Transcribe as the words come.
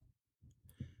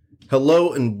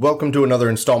Hello and welcome to another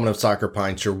installment of Soccer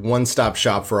Pints, your one-stop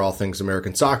shop for all things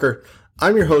American soccer.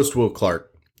 I'm your host, Will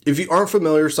Clark. If you aren't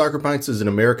familiar, Soccer Pints is an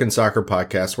American soccer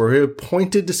podcast where we have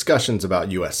pointed discussions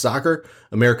about U.S. soccer,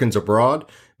 Americans abroad,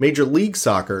 Major League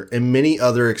Soccer, and many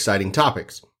other exciting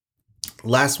topics.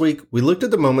 Last week, we looked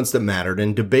at the moments that mattered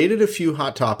and debated a few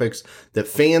hot topics that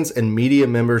fans and media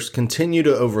members continue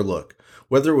to overlook.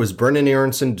 Whether it was Brenden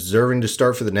Aaronson deserving to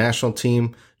start for the national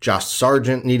team, Josh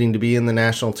Sargent needing to be in the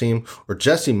national team, or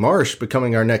Jesse Marsch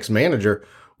becoming our next manager,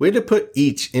 we had to put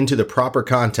each into the proper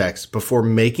context before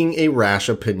making a rash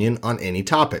opinion on any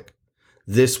topic.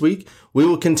 This week, we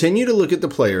will continue to look at the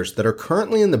players that are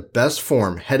currently in the best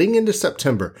form heading into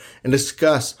September and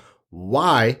discuss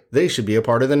why they should be a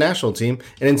part of the national team,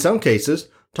 and in some cases,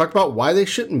 talk about why they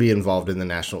shouldn't be involved in the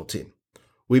national team.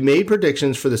 We made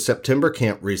predictions for the September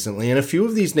camp recently, and a few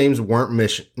of these names weren't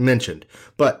mentioned,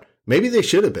 but maybe they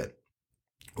should have been.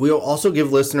 We will also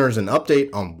give listeners an update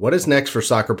on what is next for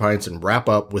Soccer Pints and wrap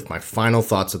up with my final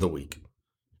thoughts of the week.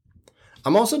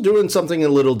 I'm also doing something a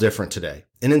little different today,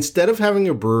 and instead of having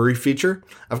a brewery feature,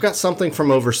 I've got something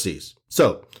from overseas.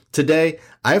 So, today,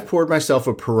 I have poured myself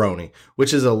a Peroni,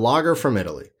 which is a lager from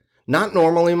Italy. Not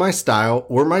normally my style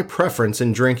or my preference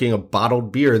in drinking a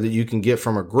bottled beer that you can get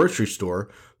from a grocery store,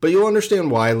 but you'll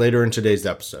understand why later in today's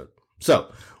episode.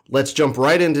 So, let's jump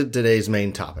right into today's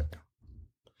main topic.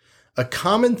 A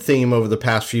common theme over the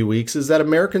past few weeks is that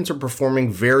Americans are performing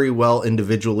very well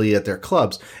individually at their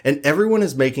clubs, and everyone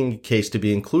is making a case to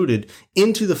be included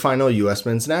into the final U.S.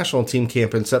 men's national team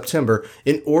camp in September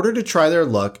in order to try their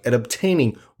luck at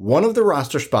obtaining one of the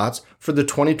roster spots for the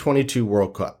 2022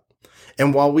 World Cup.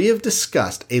 And while we have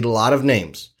discussed a lot of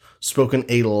names, spoken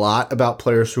a lot about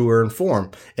players who are in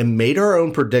form, and made our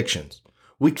own predictions,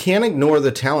 we can't ignore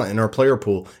the talent in our player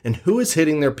pool and who is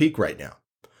hitting their peak right now.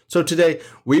 So today,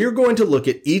 we are going to look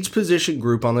at each position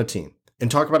group on the team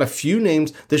and talk about a few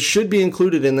names that should be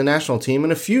included in the national team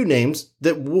and a few names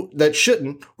that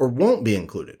shouldn't or won't be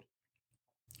included.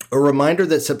 A reminder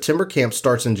that September camp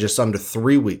starts in just under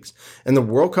 3 weeks, and the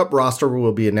World Cup roster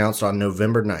will be announced on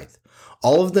November 9th.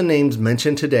 All of the names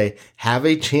mentioned today have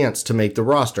a chance to make the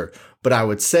roster, but I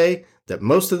would say that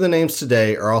most of the names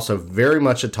today are also very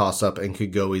much a toss-up and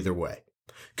could go either way.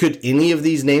 Could any of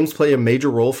these names play a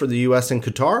major role for the U.S. in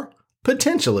Qatar?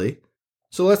 Potentially.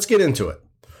 So let's get into it.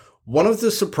 One of the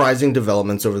surprising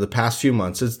developments over the past few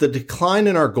months is the decline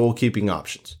in our goalkeeping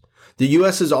options. The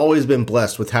U.S. has always been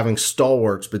blessed with having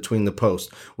stalwarts between the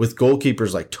posts, with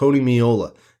goalkeepers like Tony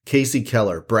Meola, Casey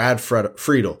Keller, Brad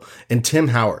Friedel, and Tim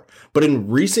Howard. But in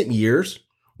recent years,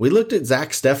 we looked at Zach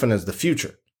Steffen as the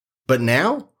future. But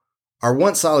now, our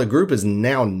once solid group is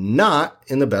now not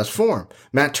in the best form.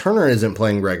 Matt Turner isn't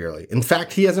playing regularly. In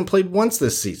fact, he hasn't played once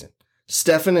this season.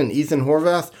 Steffen and Ethan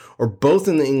Horvath are both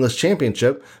in the English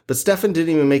Championship, but Steffen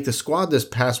didn't even make the squad this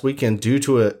past weekend due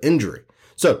to an injury.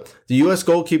 So, the U.S.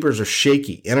 goalkeepers are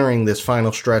shaky entering this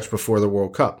final stretch before the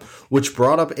World Cup, which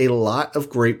brought up a lot of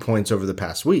great points over the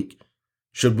past week.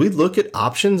 Should we look at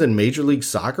options in Major League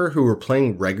Soccer who are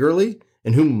playing regularly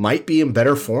and who might be in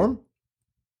better form?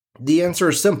 The answer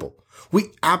is simple.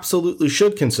 We absolutely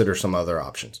should consider some other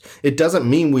options. It doesn't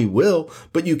mean we will,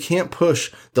 but you can't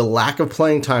push the lack of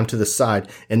playing time to the side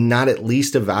and not at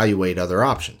least evaluate other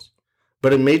options.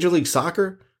 But in Major League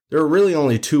Soccer, there are really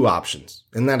only two options,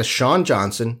 and that is Sean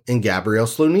Johnson and Gabriel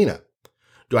Slonina.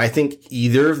 Do I think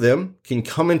either of them can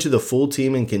come into the full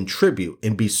team and contribute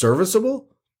and be serviceable?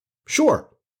 Sure.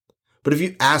 But if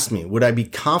you ask me, would I be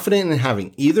confident in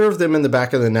having either of them in the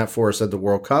back of the net for us at the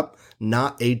World Cup?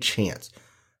 Not a chance.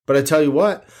 But I tell you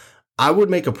what, I would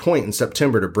make a point in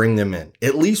September to bring them in,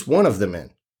 at least one of them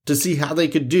in, to see how they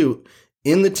could do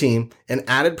in the team, an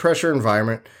added pressure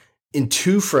environment, in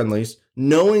 2 friendlies,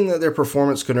 knowing that their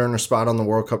performance could earn a spot on the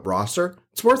World Cup roster.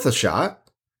 It's worth a shot.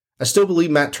 I still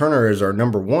believe Matt Turner is our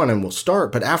number 1 and will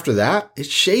start, but after that, it's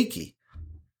shaky.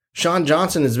 Sean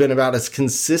Johnson has been about as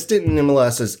consistent in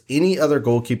MLS as any other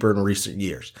goalkeeper in recent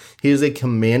years. He is a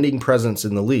commanding presence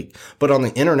in the league, but on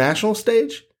the international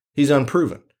stage, he's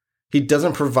unproven. He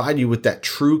doesn't provide you with that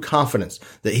true confidence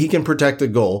that he can protect the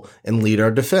goal and lead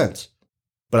our defense.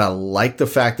 But I like the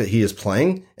fact that he is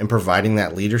playing and providing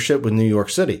that leadership with New York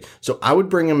City. So I would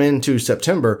bring him into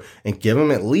September and give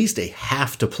him at least a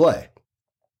half to play.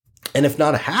 And if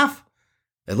not a half,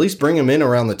 at least bring him in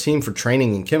around the team for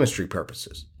training and chemistry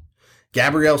purposes.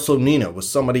 Gabriel Slonina was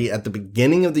somebody at the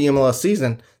beginning of the MLS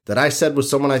season that I said was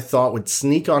someone I thought would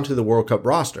sneak onto the World Cup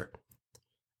roster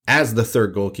as the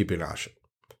third goalkeeping option.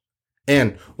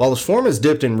 And while his form has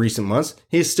dipped in recent months,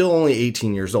 he is still only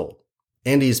 18 years old.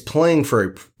 And he's playing for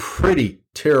a pretty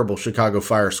terrible Chicago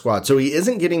Fire squad, so he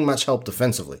isn't getting much help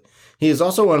defensively. He is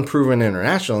also unproven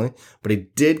internationally, but he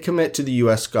did commit to the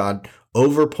U.S. squad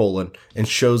over Poland and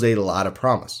shows a lot of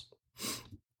promise.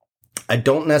 I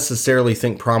don't necessarily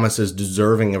think promise is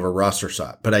deserving of a roster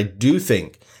spot, but I do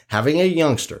think having a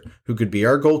youngster who could be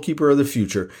our goalkeeper of the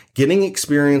future, getting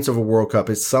experience of a World Cup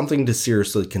is something to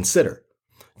seriously consider.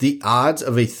 The odds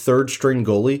of a third-string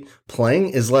goalie playing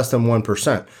is less than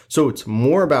 1%, so it's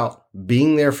more about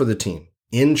being there for the team,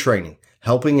 in training,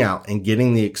 helping out, and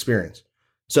getting the experience.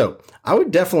 So I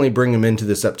would definitely bring him into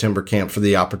the September camp for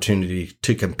the opportunity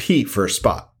to compete for a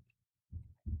spot.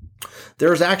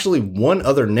 There is actually one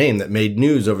other name that made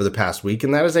news over the past week,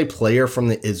 and that is a player from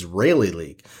the Israeli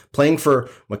league playing for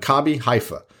Maccabi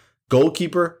Haifa,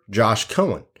 goalkeeper Josh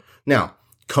Cohen. Now,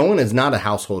 Cohen is not a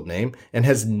household name and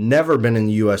has never been in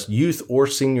the U.S. youth or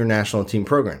senior national team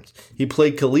programs. He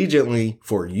played collegiately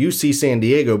for UC San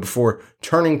Diego before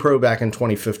turning pro back in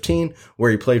 2015,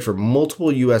 where he played for multiple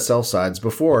USL sides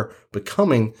before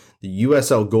becoming the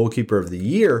USL Goalkeeper of the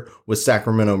Year with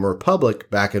Sacramento Republic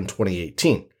back in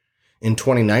 2018. In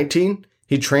 2019,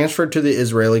 he transferred to the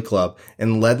Israeli club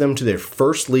and led them to their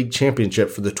first league championship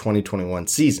for the 2021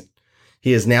 season.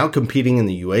 He is now competing in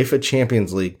the UEFA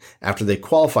Champions League after they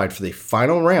qualified for the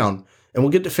final round and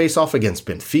will get to face off against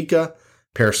Benfica,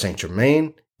 Paris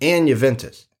Saint-Germain, and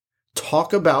Juventus.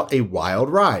 Talk about a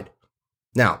wild ride.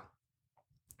 Now,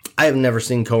 I have never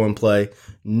seen Cohen play,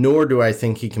 nor do I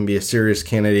think he can be a serious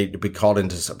candidate to be called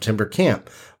into September camp,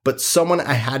 but someone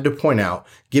I had to point out,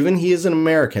 given he is an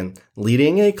American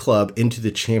leading a club into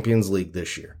the Champions League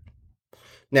this year.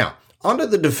 Now, onto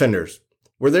the defenders,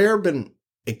 where there have been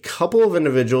a couple of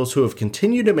individuals who have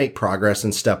continued to make progress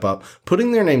and step up,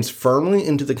 putting their names firmly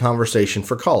into the conversation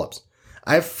for call-ups.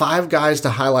 I have 5 guys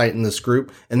to highlight in this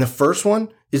group, and the first one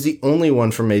is the only one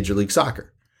from Major League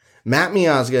Soccer. Matt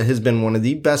Miazga has been one of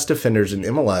the best defenders in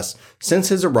MLS since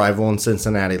his arrival in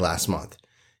Cincinnati last month.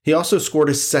 He also scored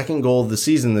his second goal of the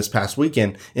season this past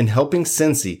weekend in helping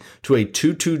Cincy to a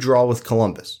 2-2 draw with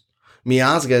Columbus.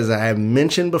 Miazga, as I have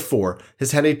mentioned before,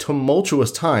 has had a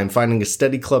tumultuous time finding a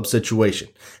steady club situation,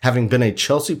 having been a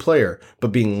Chelsea player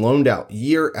but being loaned out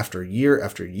year after year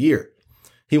after year.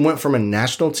 He went from a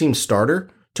national team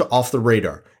starter to off the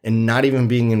radar and not even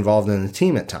being involved in the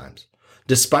team at times.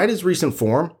 Despite his recent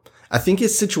form, I think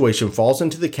his situation falls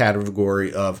into the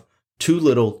category of too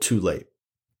little, too late,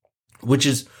 which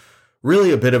is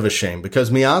really a bit of a shame because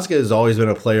Miazga has always been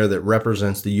a player that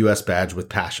represents the U.S. badge with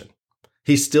passion.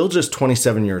 He's still just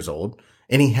 27 years old,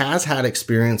 and he has had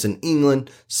experience in England,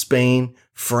 Spain,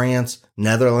 France,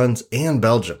 Netherlands, and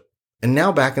Belgium, and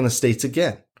now back in the States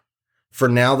again. For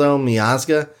now, though,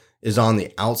 Miazga is on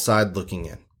the outside looking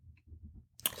in.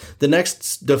 The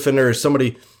next defender is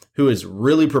somebody who has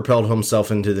really propelled himself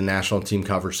into the national team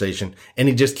conversation, and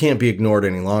he just can't be ignored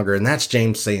any longer, and that's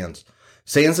James Sands.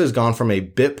 Sands has gone from a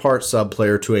bit part sub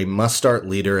player to a must-start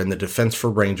leader in the defense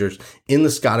for Rangers in the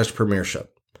Scottish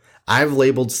Premiership. I've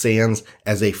labeled Sands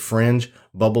as a fringe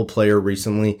bubble player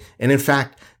recently, and in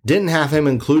fact, didn't have him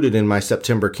included in my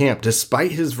September camp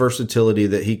despite his versatility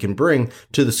that he can bring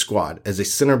to the squad as a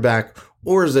center back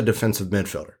or as a defensive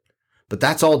midfielder. But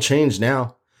that's all changed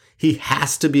now. He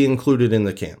has to be included in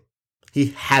the camp.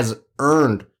 He has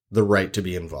earned the right to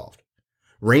be involved.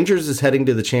 Rangers is heading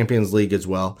to the Champions League as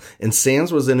well, and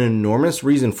Sands was an enormous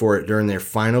reason for it during their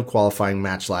final qualifying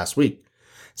match last week.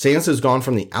 Sands has gone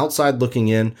from the outside looking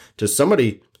in to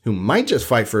somebody who might just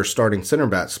fight for a starting center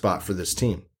back spot for this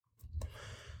team.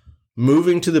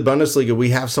 Moving to the Bundesliga, we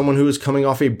have someone who is coming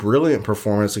off a brilliant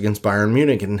performance against Bayern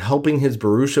Munich and helping his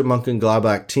Borussia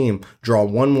Mönchengladbach team draw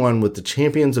 1-1 with the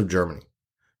champions of Germany.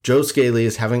 Joe Scaly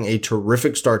is having a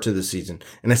terrific start to the season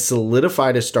and has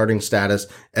solidified his starting status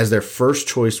as their first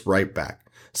choice right back.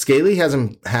 Scaly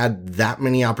hasn't had that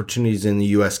many opportunities in the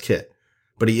U.S. kit,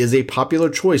 but he is a popular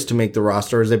choice to make the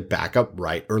roster as a backup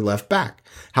right or left back.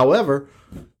 However,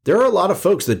 there are a lot of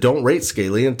folks that don't rate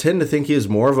Scaly and tend to think he is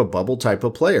more of a bubble type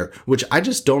of player, which I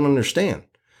just don't understand.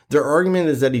 Their argument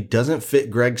is that he doesn't fit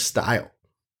Greg's style,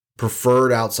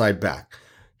 preferred outside back.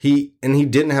 He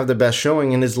didn't have the best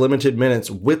showing in his limited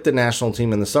minutes with the national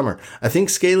team in the summer. I think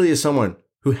Scaly is someone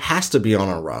who has to be on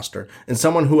our roster and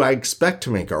someone who I expect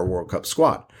to make our World Cup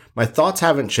squad. My thoughts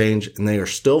haven't changed and they are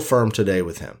still firm today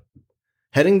with him.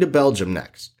 Heading to Belgium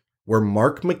next, where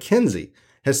Mark McKenzie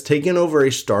has taken over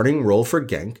a starting role for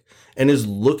Genk and is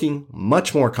looking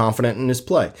much more confident in his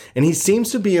play, and he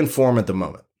seems to be in form at the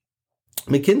moment.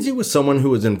 McKenzie was someone who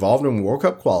was involved in World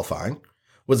Cup qualifying,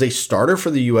 was a starter for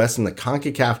the U.S. in the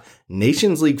CONCACAF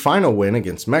Nations League final win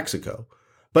against Mexico,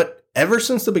 but ever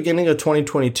since the beginning of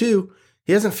 2022,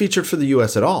 he hasn't featured for the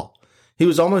U.S. at all. He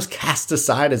was almost cast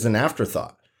aside as an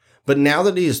afterthought. But now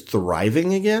that he is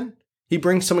thriving again, he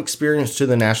brings some experience to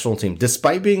the national team,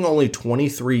 despite being only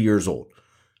 23 years old.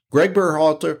 Greg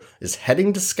Berhalter is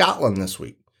heading to Scotland this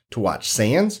week to watch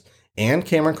Sands and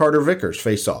Cameron Carter-Vickers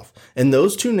face off, and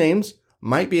those two names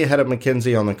might be ahead of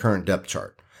McKenzie on the current depth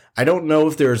chart. I don't know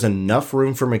if there is enough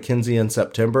room for McKenzie in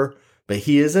September, but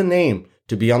he is a name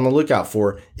to be on the lookout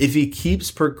for if he keeps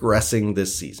progressing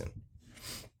this season.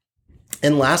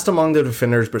 And last among the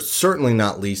defenders, but certainly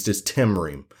not least, is Tim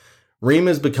Ream. Ream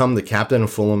has become the captain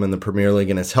of Fulham in the Premier League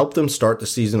and has helped them start the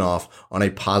season off on a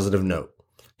positive note.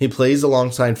 He plays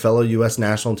alongside fellow U.S.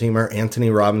 national teamer Anthony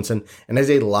Robinson and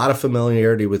has a lot of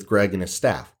familiarity with Greg and his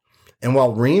staff. And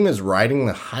while Ream is riding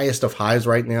the highest of highs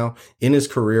right now in his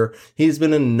career, he has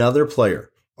been another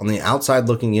player on the outside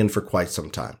looking in for quite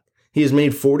some time. He has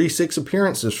made 46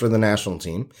 appearances for the national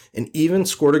team and even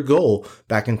scored a goal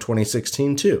back in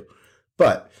 2016 too.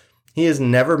 But he has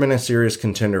never been a serious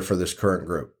contender for this current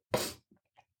group.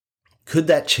 Could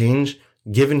that change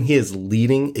given he is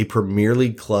leading a Premier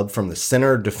League club from the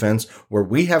center of defense where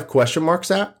we have question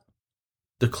marks at?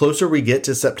 The closer we get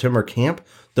to September camp,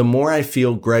 the more I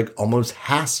feel Greg almost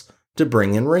has to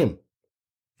bring in Ream.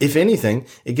 If anything,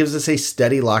 it gives us a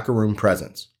steady locker room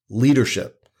presence,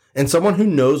 leadership, and someone who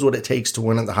knows what it takes to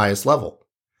win at the highest level.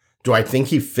 Do I think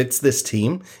he fits this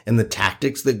team and the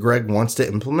tactics that Greg wants to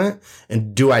implement?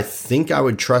 And do I think I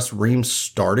would trust Ream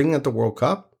starting at the World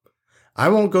Cup? I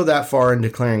won't go that far in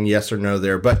declaring yes or no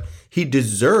there, but he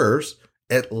deserves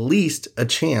at least a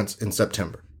chance in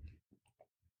September.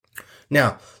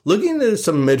 Now, looking at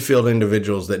some midfield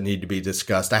individuals that need to be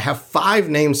discussed, I have 5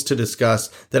 names to discuss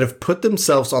that have put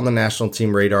themselves on the national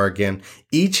team radar again.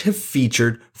 Each have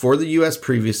featured for the U.S.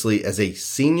 previously as a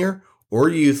senior or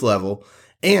youth level,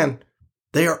 and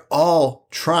they are all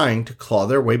trying to claw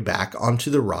their way back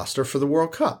onto the roster for the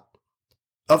World Cup.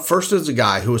 Up first is a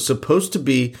guy who was supposed to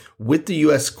be with the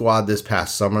U.S. squad this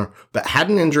past summer, but had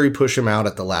an injury push him out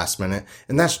at the last minute,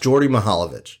 and that's Djordje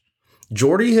Mihailovic.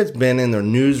 Djordje has been in the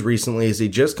news recently as he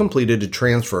just completed a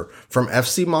transfer from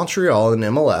FC Montreal in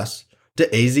MLS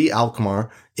to AZ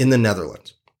Alkmaar in the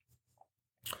Netherlands.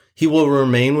 He will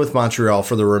remain with Montreal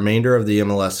for the remainder of the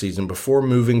MLS season before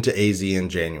moving to AZ in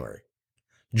January.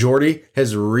 Djordje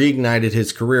has reignited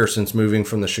his career since moving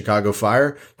from the Chicago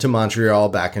Fire to Montreal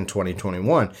back in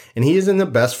 2021, and he is in the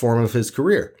best form of his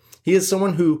career. He is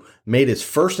someone who made his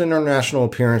first international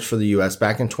appearance for the U.S.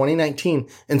 back in 2019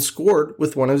 and scored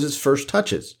with one of his first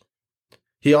touches.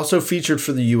 He also featured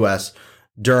for the U.S.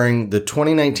 during the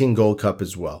 2019 Gold Cup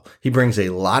as well. He brings a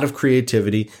lot of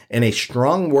creativity and a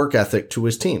strong work ethic to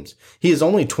his teams. He is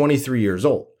only 23 years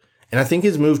old, and I think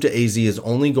his move to AZ is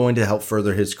only going to help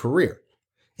further his career.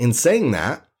 In saying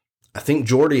that, I think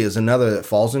Djordje is another that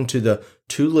falls into the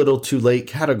too little too late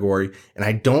category, and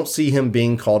I don't see him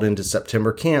being called into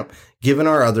September camp given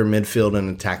our other midfield and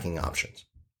attacking options.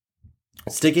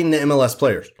 Sticking to MLS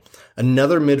players,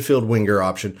 another midfield winger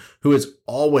option who has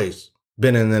always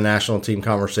been in the national team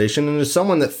conversation and is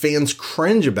someone that fans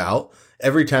cringe about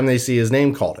every time they see his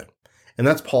name called in, and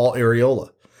that's Paul Arriola.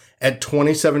 At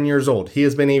 27 years old, he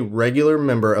has been a regular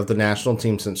member of the national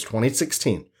team since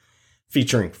 2016.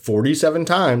 Featuring 47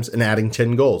 times and adding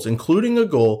 10 goals, including a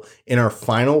goal in our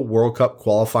final World Cup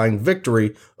qualifying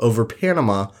victory over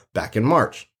Panama back in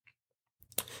March.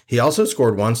 He also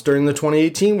scored once during the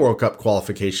 2018 World Cup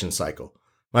qualification cycle.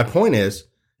 My point is,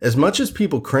 as much as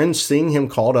people cringe seeing him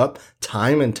called up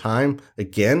time and time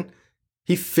again,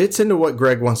 he fits into what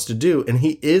Greg wants to do, and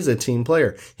he is a team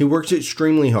player. He works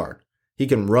extremely hard. He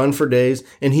can run for days,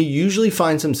 and he usually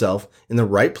finds himself in the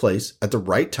right place at the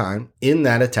right time in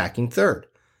that attacking third.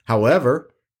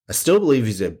 However, I still believe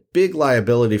he's a big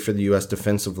liability for the U.S.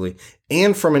 defensively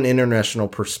and from an international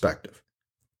perspective.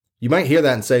 You might hear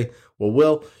that and say, well,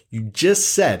 Will, you just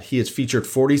said he has featured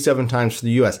 47 times for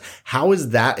the U.S. How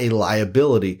is that a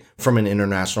liability from an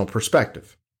international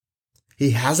perspective?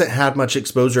 He hasn't had much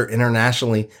exposure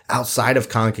internationally outside of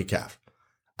CONCACAF.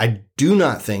 I do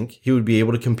not think he would be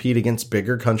able to compete against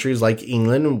bigger countries like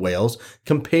England and Wales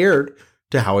compared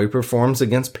to how he performs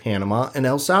against Panama and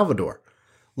El Salvador.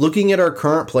 Looking at our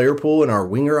current player pool and our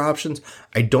winger options,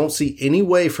 I don't see any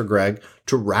way for Greg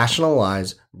to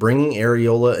rationalize bringing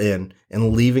Arriola in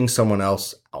and leaving someone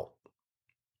else out.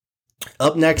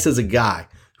 Up next is a guy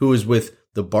who was with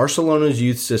the Barcelona's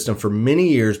youth system for many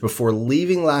years before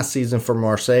leaving last season for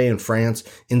Marseille in France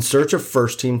in search of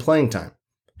first-team playing time.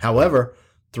 However,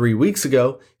 3 weeks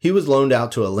ago, he was loaned out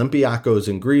to Olympiacos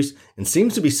in Greece and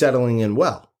seems to be settling in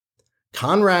well.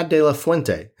 Conrad de la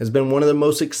Fuente has been one of the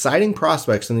most exciting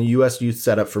prospects in the U.S. youth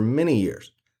setup for many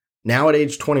years. Now at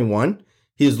age 21,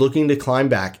 he is looking to climb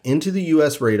back into the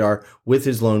U.S. radar with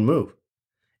his loan move.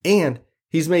 And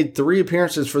he's made 3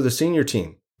 appearances for the senior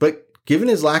team, but given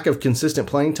his lack of consistent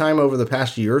playing time over the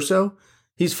past year or so,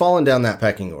 he's fallen down that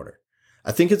pecking order.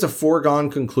 I think it's a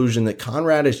foregone conclusion that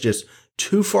Conrad is just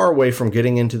too far away from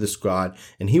getting into the squad,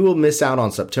 and he will miss out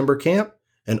on September camp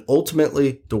and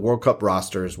ultimately the World Cup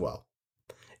roster as well.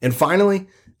 And finally,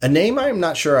 a name I am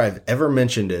not sure I've ever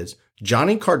mentioned is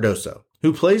Johnny Cardoso,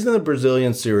 who plays in the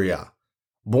Brazilian Serie A.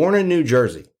 Born in New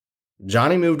Jersey,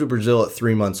 Johnny moved to Brazil at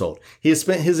 3 months old. He has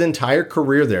spent his entire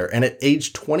career there, and at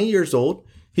age 20 years old,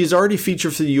 he's already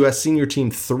featured for the U.S. senior team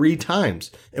 3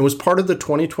 times and was part of the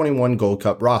 2021 Gold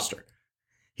Cup roster.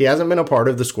 He hasn't been a part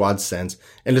of the squad since,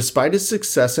 and despite his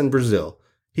success in Brazil,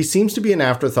 he seems to be an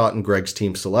afterthought in Greg's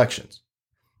team selections.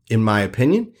 In my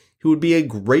opinion, he would be a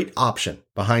great option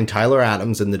behind Tyler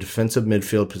Adams in the defensive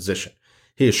midfield position.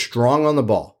 He is strong on the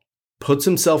ball, puts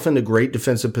himself into great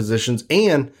defensive positions,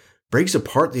 and breaks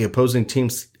apart the opposing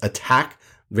team's attack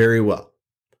very well.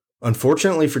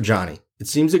 Unfortunately for Johnny, it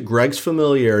seems that Greg's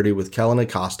familiarity with Kellyn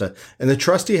Acosta and the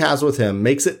trust he has with him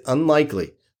makes it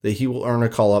unlikely that he will earn a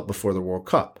call-up before the World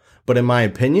Cup. But in my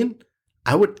opinion,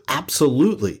 I would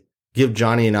absolutely give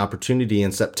Johnny an opportunity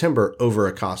in September over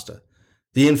Acosta.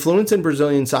 The influence in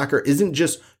Brazilian soccer isn't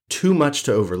just too much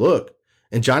to overlook,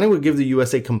 and Johnny would give the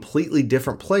U.S. a completely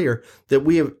different player that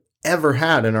we have ever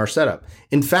had in our setup.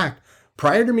 In fact,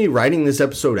 prior to me writing this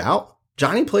episode out,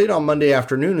 Johnny played on Monday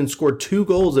afternoon and scored 2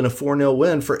 goals in a 4-0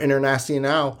 win for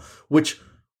Internacional, which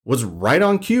was right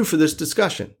on cue for this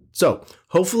discussion. So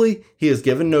hopefully he has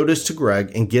given notice to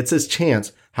Greg and gets his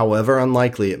chance, however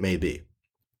unlikely it may be.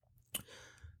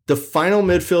 The final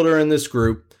midfielder in this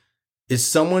group is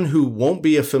someone who won't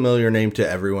be a familiar name to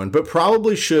everyone, but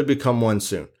probably should become one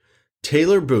soon.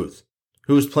 Taylor Booth,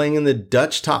 who is playing in the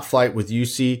Dutch top flight with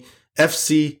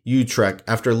FC Utrecht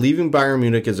after leaving Bayern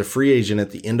Munich as a free agent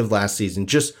at the end of last season,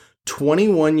 just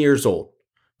 21 years old.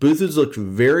 Booth has looked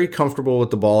very comfortable with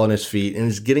the ball in his feet and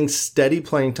is getting steady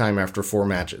playing time after 4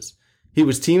 matches. He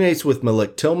was teammates with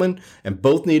Malik Tillman and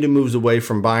both needed moves away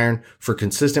from Bayern for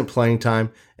consistent playing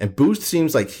time, and Booth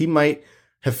seems like he might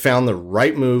have found the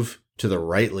right move to the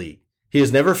right league. He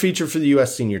has never featured for the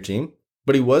U.S. senior team,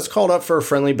 but he was called up for a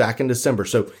friendly back in December,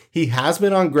 so he has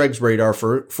been on Greg's radar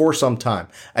for some time.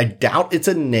 I doubt it's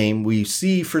a name we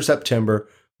see for September,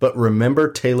 but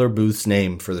remember Taylor Booth's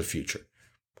name for the future.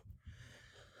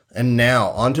 And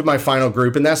now, on to my final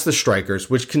group, and that's the strikers,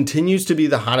 which continues to be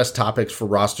the hottest topics for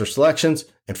roster selections.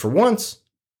 And for once,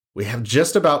 we have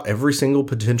just about every single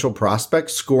potential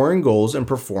prospect scoring goals and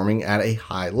performing at a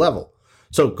high level.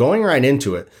 So going right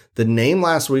into it, the name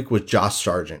last week was Josh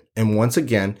Sargent, and once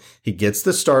again, he gets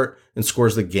the start and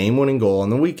scores the game-winning goal on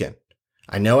the weekend.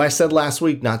 I know I said last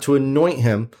week not to anoint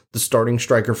him the starting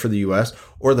striker for the U.S.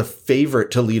 or the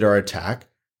favorite to lead our attack,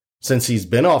 since he's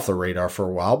been off the radar for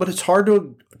a while, but it's hard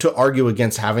to argue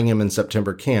against having him in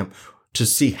September camp to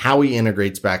see how he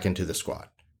integrates back into the squad.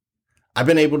 I've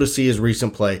been able to see his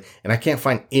recent play, and I can't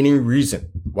find any reason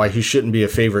why he shouldn't be a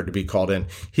favorite to be called in.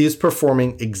 He is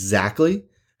performing exactly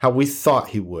how we thought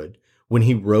he would when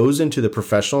he rose into the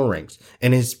professional ranks,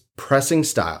 and his pressing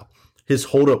style, his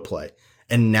hold-up play,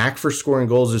 and knack for scoring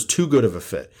goals is too good of a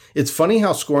fit. It's funny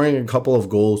how scoring a couple of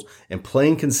goals and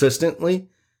playing consistently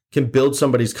can build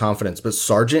somebody's confidence, but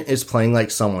Sargent is playing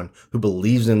like someone who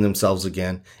believes in themselves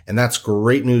again, and that's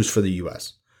great news for the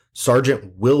U.S.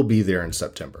 Sargent will be there in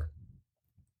September.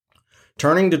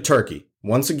 Turning to Turkey,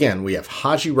 once again, we have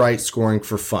Haji Wright scoring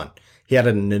for fun. He had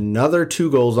another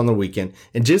 2 goals on the weekend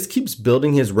and just keeps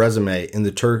building his resume in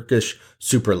the Turkish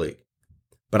Super League.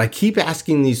 But I keep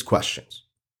asking these questions.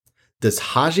 Does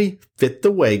Haji fit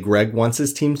the way Greg wants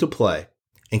his team to play?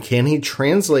 And can he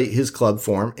translate his club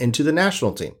form into the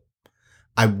national team?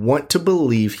 I want to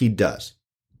believe he does.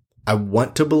 I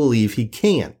want to believe he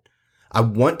can. I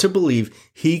want to believe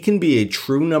he can be a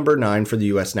true number 9 for the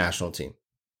U.S. national team.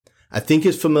 I think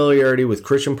his familiarity with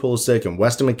Christian Pulisic and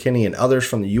Weston McKennie and others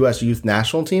from the U.S. youth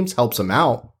national teams helps him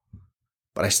out.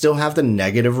 But I still have the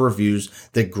negative reviews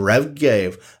that Greg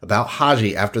gave about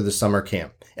Haji after the summer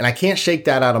camp. And I can't shake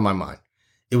that out of my mind.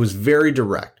 It was very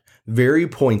direct, very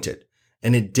pointed,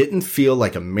 and it didn't feel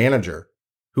like a manager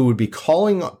who would be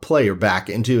calling a player back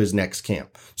into his next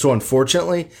camp. So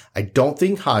unfortunately, I don't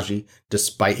think Haji,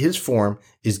 despite his form,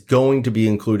 is going to be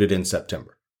included in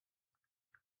September.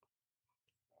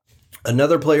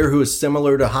 Another player who is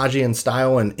similar to Haji in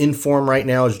style and in form right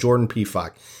now is Jordan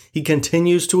Pefok. He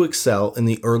continues to excel in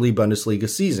the early Bundesliga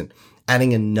season,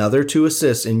 adding another 2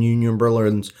 assists in Union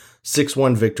Berlin's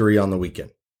 6-1 victory on the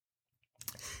weekend.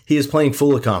 He is playing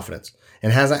full of confidence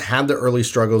and hasn't had the early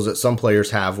struggles that some players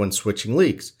have when switching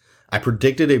leagues. I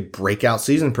predicted a breakout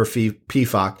season for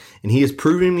Pefok, and he is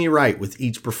proving me right with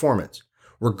each performance.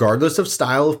 Regardless of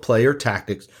style of play or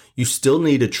tactics, you still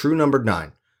need a true number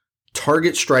 9.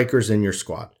 Target strikers in your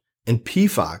squad. And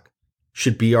Pefok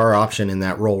should be our option in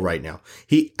that role right now.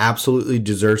 He absolutely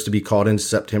deserves to be called into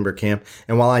September camp,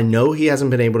 and while I know he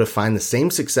hasn't been able to find the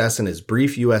same success in his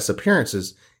brief U.S.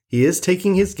 appearances, he is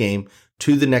taking his game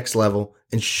to the next level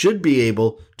and should be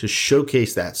able to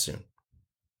showcase that soon.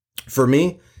 For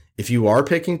me, if you are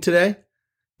picking today,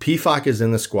 Pefok is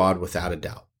in the squad without a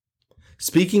doubt.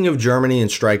 Speaking of Germany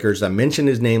and strikers, I mentioned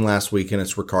his name last week, and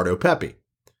it's Ricardo Pepi.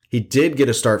 He did get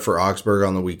a start for Augsburg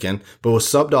on the weekend, but was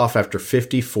subbed off after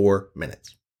 54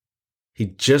 minutes. He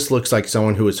just looks like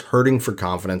someone who is hurting for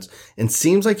confidence and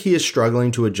seems like he is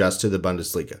struggling to adjust to the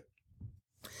Bundesliga.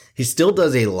 He still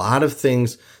does a lot of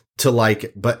things to like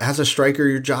it, but as a striker,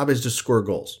 your job is to score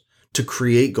goals, to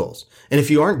create goals. And if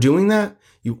you aren't doing that,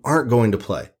 you aren't going to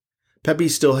play. Pepi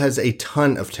still has a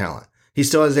ton of talent. He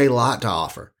still has a lot to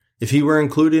offer. If he were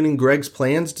included in Greg's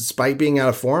plans despite being out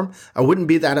of form, I wouldn't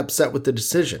be that upset with the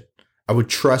decision. I would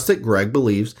trust that Greg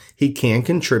believes he can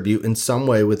contribute in some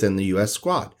way within the U.S.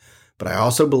 squad. But I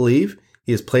also believe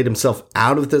he has played himself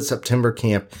out of the September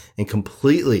camp and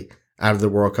completely out of the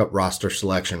World Cup roster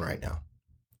selection right now.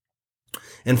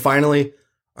 And finally,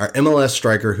 our MLS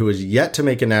striker who is yet to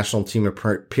make a national team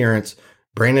appearance,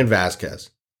 Brandon Vazquez.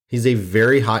 He's a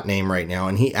very hot name right now,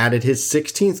 and he added his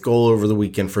 16th goal over the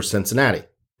weekend for Cincinnati.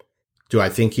 Do I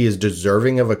think he is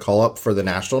deserving of a call-up for the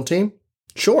national team?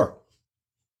 Sure.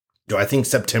 Do I think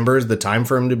September is the time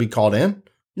for him to be called in?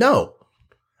 No.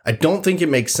 I don't think it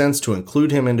makes sense to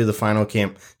include him into the final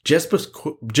camp just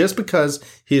because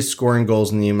he is scoring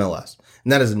goals in the MLS.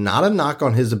 And that is not a knock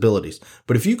on his abilities.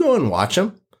 But if you go and watch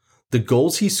him, the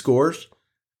goals he scores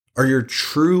are your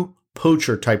true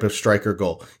poacher type of striker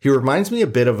goal. He reminds me a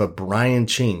bit of a Brian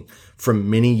Ching from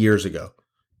many years ago.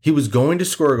 He was going to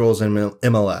score goals in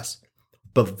MLS,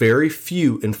 but very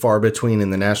few and far between in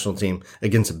the national team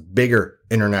against bigger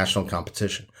international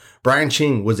competition. Brian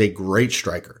Ching was a great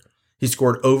striker. He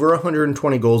scored over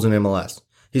 120 goals in MLS.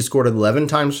 He scored 11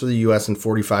 times for the U.S. in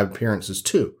 45 appearances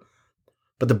too.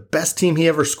 But the best team he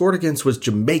ever scored against was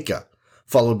Jamaica,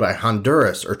 followed by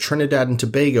Honduras or Trinidad and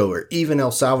Tobago or even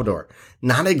El Salvador.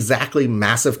 Not exactly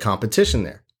massive competition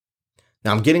there.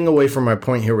 Now, I'm getting away from my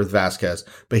point here with Vazquez,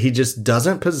 but he just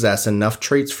doesn't possess enough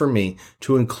traits for me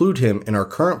to include him in our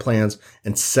current plans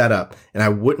and setup, and I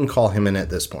wouldn't call him in at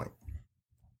this point.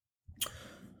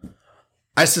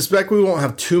 I suspect we won't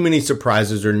have too many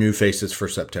surprises or new faces for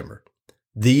September.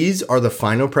 These are the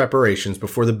final preparations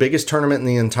before the biggest tournament in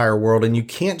the entire world, and you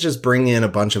can't just bring in a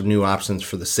bunch of new options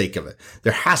for the sake of it.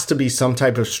 There has to be some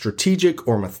type of strategic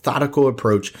or methodical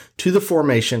approach to the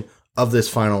formation of this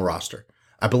final roster.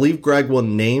 I believe Greg will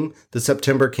name the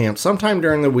September camp sometime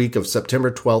during the week of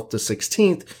September 12th to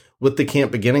 16th, with the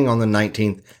camp beginning on the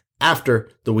 19th after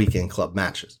the weekend club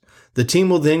matches. The team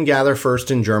will then gather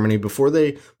first in Germany before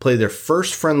they play their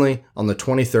first friendly on the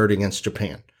 23rd against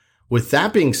Japan. With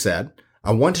that being said,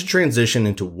 I want to transition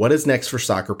into what is next for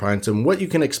Soccer Pints and what you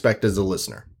can expect as a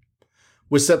listener.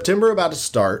 With September about to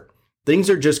start, things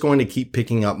are just going to keep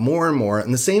picking up more and more,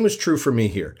 and the same is true for me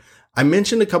here. I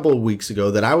mentioned a couple of weeks ago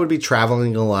that I would be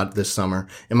traveling a lot this summer,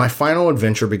 and my final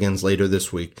adventure begins later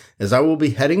this week, as I will be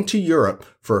heading to Europe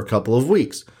for a couple of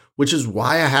weeks, which is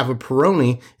why I have a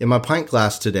Peroni in my pint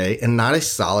glass today and not a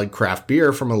solid craft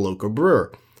beer from a local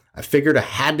brewer. I figured I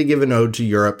had to give an ode to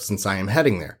Europe since I am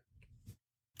heading there.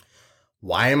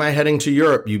 Why am I heading to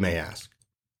Europe, you may ask?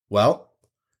 Well,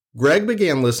 Greg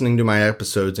began listening to my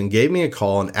episodes and gave me a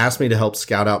call and asked me to help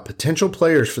scout out potential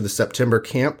players for the September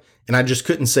camp, and I just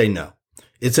couldn't say no.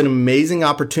 It's an amazing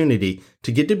opportunity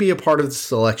to get to be a part of the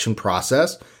selection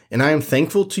process, and I am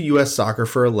thankful to U.S. Soccer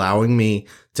for allowing me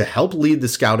to help lead the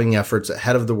scouting efforts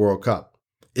ahead of the World Cup.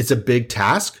 It's a big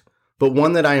task, but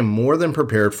one that I am more than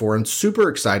prepared for and super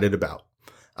excited about.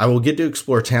 I will get to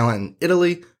explore talent in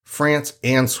Italy, France,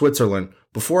 and Switzerland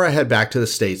before I head back to the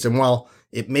States, and while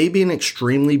it may be an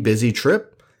extremely busy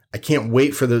trip, I can't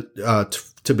wait for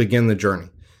to begin the journey.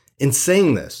 In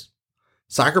saying this,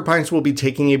 Soccer Pints will be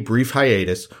taking a brief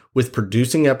hiatus with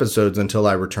producing episodes until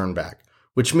I return back,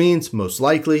 which means most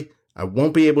likely I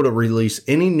won't be able to release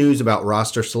any news about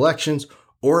roster selections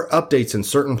or updates in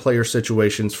certain player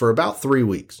situations for about 3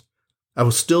 weeks. I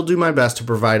will still do my best to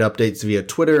provide updates via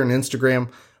Twitter and Instagram,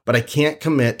 but I can't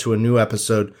commit to a new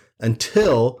episode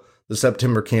until the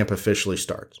September camp officially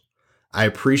starts. I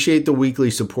appreciate the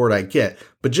weekly support I get,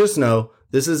 but just know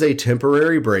this is a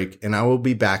temporary break and I will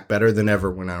be back better than ever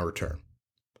when I return.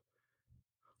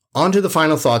 On to the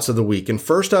final thoughts of the week, and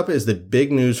first up is the big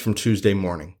news from Tuesday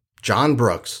morning. John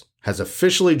Brooks, has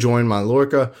officially joined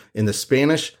Mallorca in the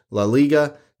Spanish La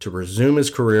Liga to resume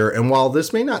his career, and while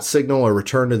this may not signal a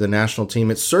return to the national team,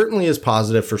 it certainly is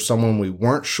positive for someone we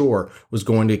weren't sure was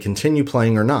going to continue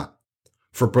playing or not.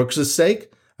 For Brooks'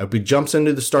 sake, I hope he jumps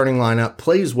into the starting lineup,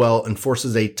 plays well, and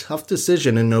forces a tough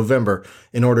decision in November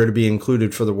in order to be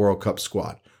included for the World Cup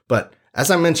squad. But as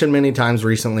I mentioned many times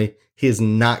recently, he is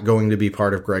not going to be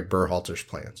part of Greg Berhalter's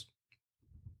plans.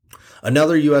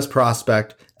 Another U.S.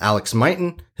 prospect, Alex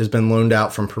Mighten, has been loaned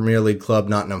out from Premier League club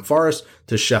Nottingham Forest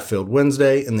to Sheffield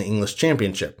Wednesday in the English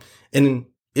Championship, and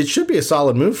it should be a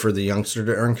solid move for the youngster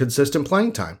to earn consistent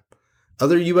playing time.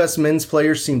 Other U.S. men's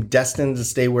players seem destined to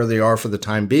stay where they are for the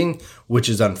time being, which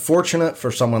is unfortunate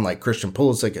for someone like Christian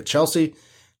Pulisic at Chelsea.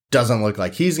 Doesn't look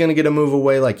like he's going to get a move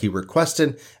away like he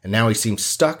requested, and now he seems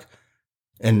stuck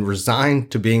and resigned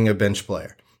to being a bench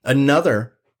player.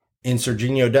 Another in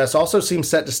Serginho Dest also seems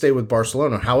set to stay with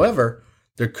Barcelona. However,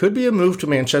 there could be a move to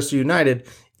Manchester United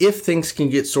if things can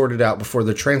get sorted out before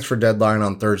the transfer deadline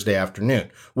on Thursday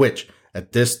afternoon, which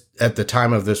at the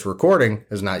time of this recording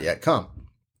has not yet come.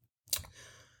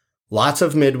 Lots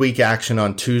of midweek action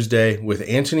on Tuesday with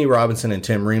Anthony Robinson and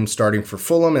Tim Ream starting for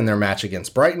Fulham in their match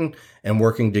against Brighton and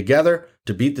working together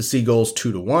to beat the Seagulls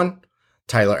 2-1.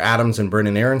 Tyler Adams and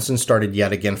Brendan Aronson started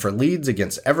yet again for Leeds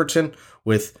against Everton,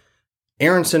 with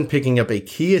Aronson picking up a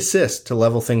key assist to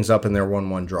level things up in their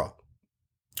 1-1 draw.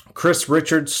 Chris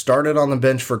Richards started on the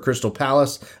bench for Crystal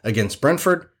Palace against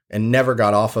Brentford and never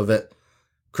got off of it.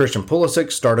 Christian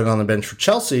Pulisic started on the bench for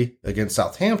Chelsea against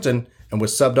Southampton and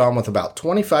was subbed on with about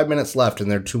 25 minutes left in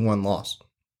their 2-1 loss.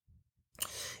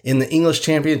 In the English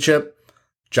Championship,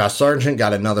 Josh Sargent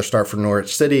got another start for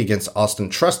Norwich City against Austin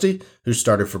Trusty, who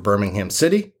started for Birmingham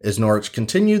City, as Norwich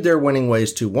continued their winning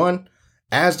ways 2-1,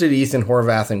 as did Ethan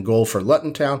Horvath in goal for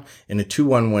Luton Town in a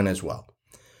 2-1 win as well.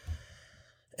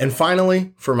 And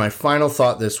finally, for my final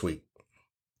thought this week,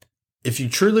 if you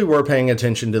truly were paying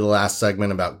attention to the last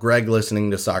segment about Greg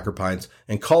listening to Soccer Pints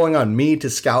and calling on me to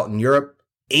scout in Europe,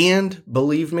 and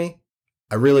believe me,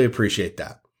 I really appreciate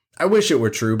that. I wish it were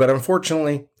true, but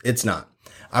unfortunately, it's not.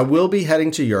 I will be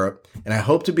heading to Europe, and I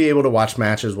hope to be able to watch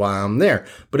matches while I'm there,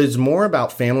 but it's more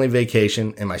about family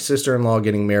vacation and my sister-in-law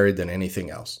getting married than anything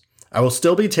else. I will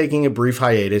still be taking a brief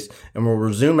hiatus and will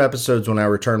resume episodes when I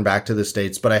return back to the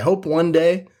States, but I hope one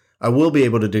day I will be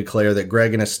able to declare that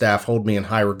Greg and his staff hold me in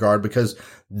high regard, because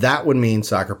that would mean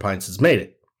Soccer Pints has made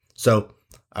it. So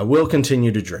I will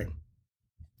continue to dream.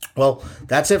 Well,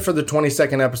 that's it for the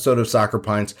 22nd episode of Soccer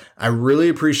Pints. I really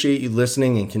appreciate you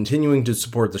listening and continuing to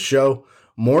support the show.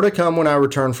 More to come when I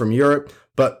return from Europe,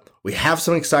 but we have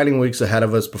some exciting weeks ahead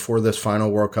of us before this final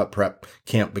World Cup prep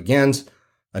camp begins.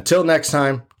 Until next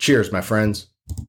time, cheers, my friends.